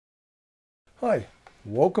Hi,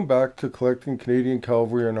 welcome back to Collecting Canadian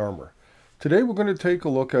Cavalry and Armour. Today we're going to take a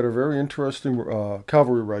look at a very interesting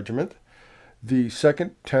cavalry regiment, the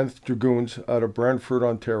 2nd 10th Dragoons out of Brantford,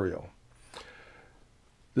 Ontario.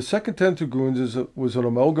 The 2nd 10th Dragoons was an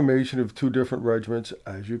amalgamation of two different regiments,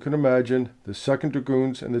 as you can imagine, the 2nd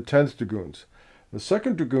Dragoons and the 10th Dragoons. The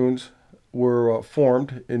 2nd Dragoons were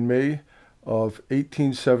formed in May of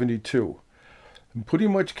 1872. And pretty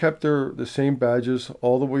much kept the same badges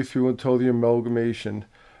all the way through until the amalgamation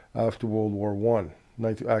after World War I,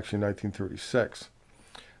 actually 1936.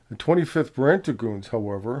 The 25th Brant Dragoons,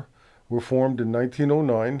 however, were formed in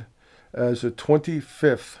 1909 as the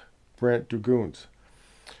 25th Brant Dragoons.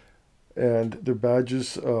 And their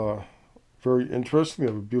badges, very interesting.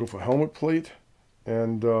 They have a beautiful helmet plate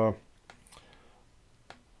and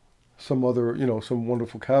some other, some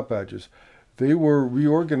wonderful cap badges. They were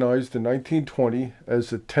reorganized in 1920 as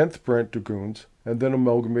the 10th Brant Dragoons and then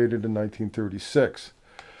amalgamated in 1936.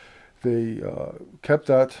 They kept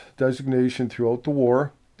that designation throughout the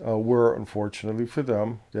war, where, unfortunately for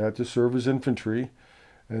them, they had to serve as infantry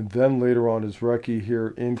and then later on as recce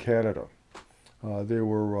here in Canada. They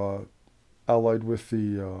were allied with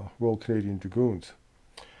the Royal Canadian Dragoons.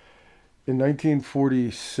 In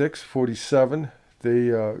 1946-47,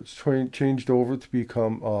 they changed over to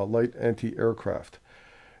become light anti-aircraft.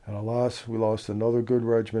 And alas, we lost another good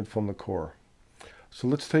regiment from the Corps. So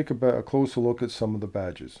let's take a closer look at some of the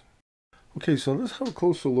badges. Okay, so let's have a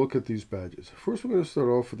closer look at these badges. First, we're going to start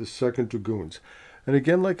off with the 2nd Dragoons. And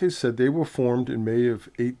again, like I said, they were formed in May of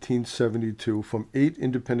 1872 from 8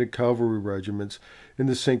 independent cavalry regiments in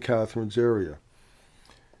the St. Catharines area.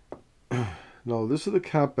 Now, this is the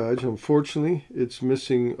cap badge. Unfortunately, it's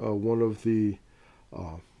missing one of the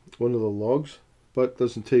lugs, but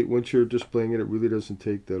doesn't take, once you're displaying it, it really doesn't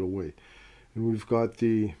take that away. And we've got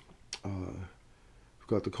the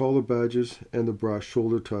collar badges and the brass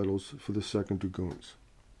shoulder titles for the 2nd Dragoons.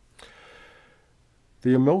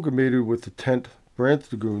 They amalgamated with the 10th Brant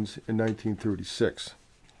Dragoons in 1936.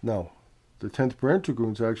 Now, the 10th Brant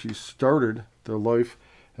Dragoons actually started their life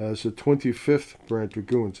as the 25th Brant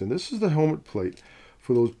Dragoons, and this is the helmet plate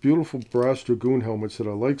for those beautiful brass dragoon helmets that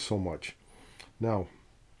I like so much. Now,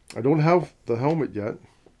 I don't have the helmet yet,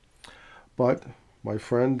 but my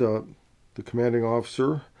friend, the commanding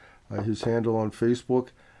officer, his handle on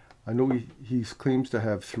Facebook, I know he claims to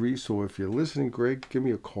have 3, so if you're listening, Greg, give me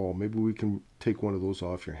a call. Maybe we can take one of those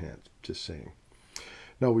off your hands, just saying.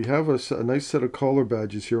 Now, we have a nice set of collar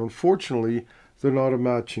badges here. Unfortunately, they're not a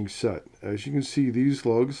matching set. As you can see, these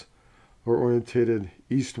lugs are orientated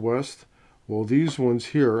east-west, while these ones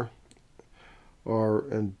here are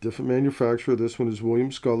a different manufacturer. This one is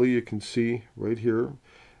William Scully, you can see right here,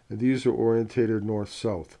 and these are orientated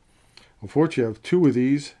north-south. Unfortunately, I have 2 of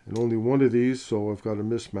these and only 1 of these, so I've got a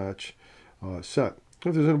mismatch set.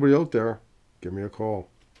 If there's anybody out there, give me a call.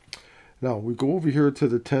 Now, we go over here to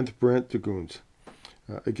the 10th Brant Dragoons.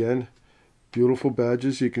 Again, beautiful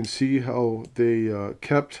badges. You can see how they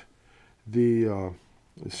kept the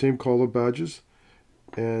same collar badges,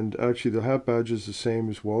 and actually the hat badge is the same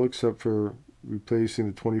as well, except for replacing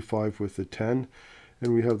the 25 with the 10,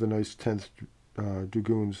 and we have the nice 10th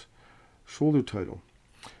Dragoons shoulder title.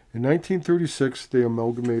 In 1936, they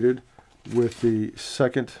amalgamated with the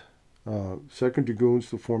 2nd Dragoons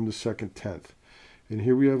to form the 2nd 10th. And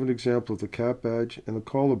here we have an example of the cap badge and the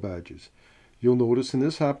collar badges. You'll notice, and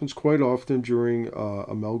this happens quite often during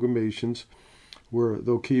amalgamations, where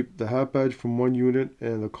they'll keep the hat badge from one unit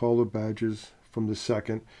and the collar badges from the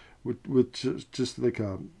second, with just like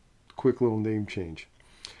a quick little name change.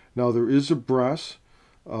 Now, there is a brass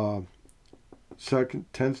 2nd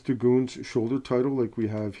 10th Dragoons shoulder title like we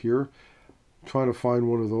have here. I'm trying to find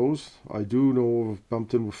one of those. I do know I've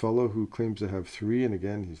bumped into a fellow who claims to have 3, and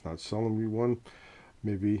again, he's not selling me one.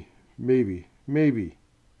 Maybe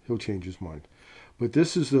he'll change his mind. But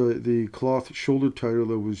this is the cloth shoulder title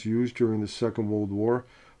that was used during the Second World War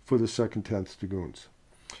for the 2nd 10th Dragoons.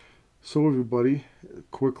 So everybody, a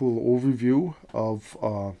quick little overview of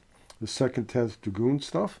the 2nd 10th Dragoon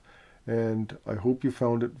stuff, and I hope you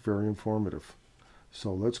found it very informative.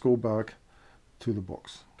 So let's go back to the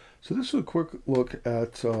books. So this is a quick look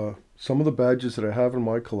at some of the badges that I have in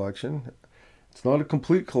my collection. It's not a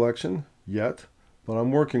complete collection yet, but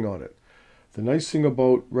I'm working on it. The nice thing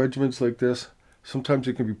about regiments like this, sometimes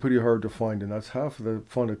it can be pretty hard to find, and that's half of the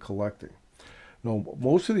fun of collecting. Now,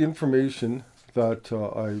 most of the information that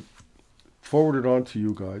I forwarded on to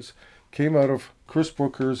you guys came out of Chris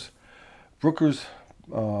Brooker's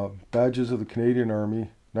Badges of the Canadian Army,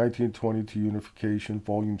 1920 to Unification,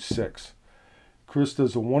 Volume 6. Chris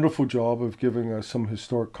does a wonderful job of giving us some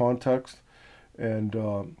historic context and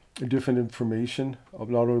different information of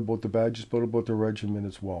not only about the badges but about the regiment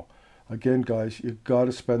as well. Again, guys, you've got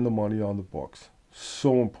to spend the money on the books.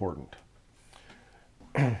 So important.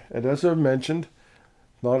 And as I've mentioned,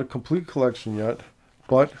 not a complete collection yet,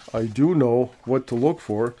 but I do know what to look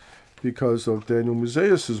for because of Daniel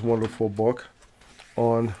Musaeus' wonderful book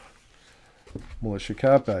on militia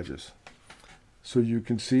cap badges. So you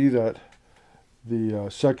can see that the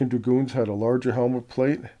 2nd Dragoons had a larger helmet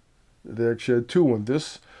plate. They actually had two. And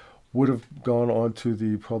this would have gone on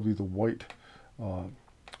to probably the white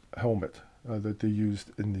helmet that they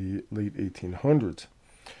used in the late 1800s.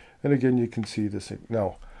 And again, you can see this.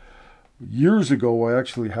 Now, years ago, I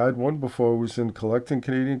actually had one before I was in collecting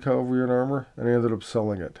Canadian Cavalry and Armour, and I ended up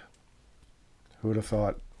selling it. Who would have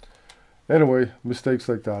thought? Anyway, mistakes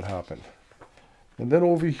like that happen. And then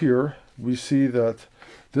over here, we see that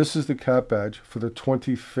this is the cap badge for the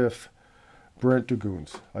 25th Brent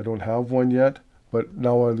Dragoons. I don't have one yet, but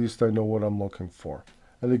now at least I know what I'm looking for.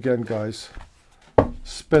 And again, guys,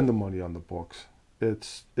 spend the money on the books.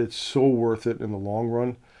 It's so worth it in the long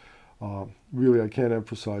run. Really, I can't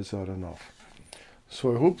emphasize that enough.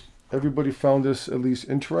 So I hope everybody found this at least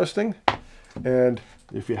interesting. And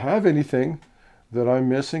if you have anything that I'm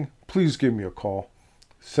missing, please give me a call.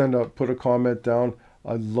 Put a comment down.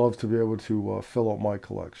 I'd love to be able to fill out my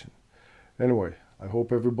collection. Anyway, I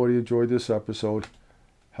hope everybody enjoyed this episode.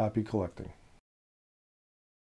 Happy collecting.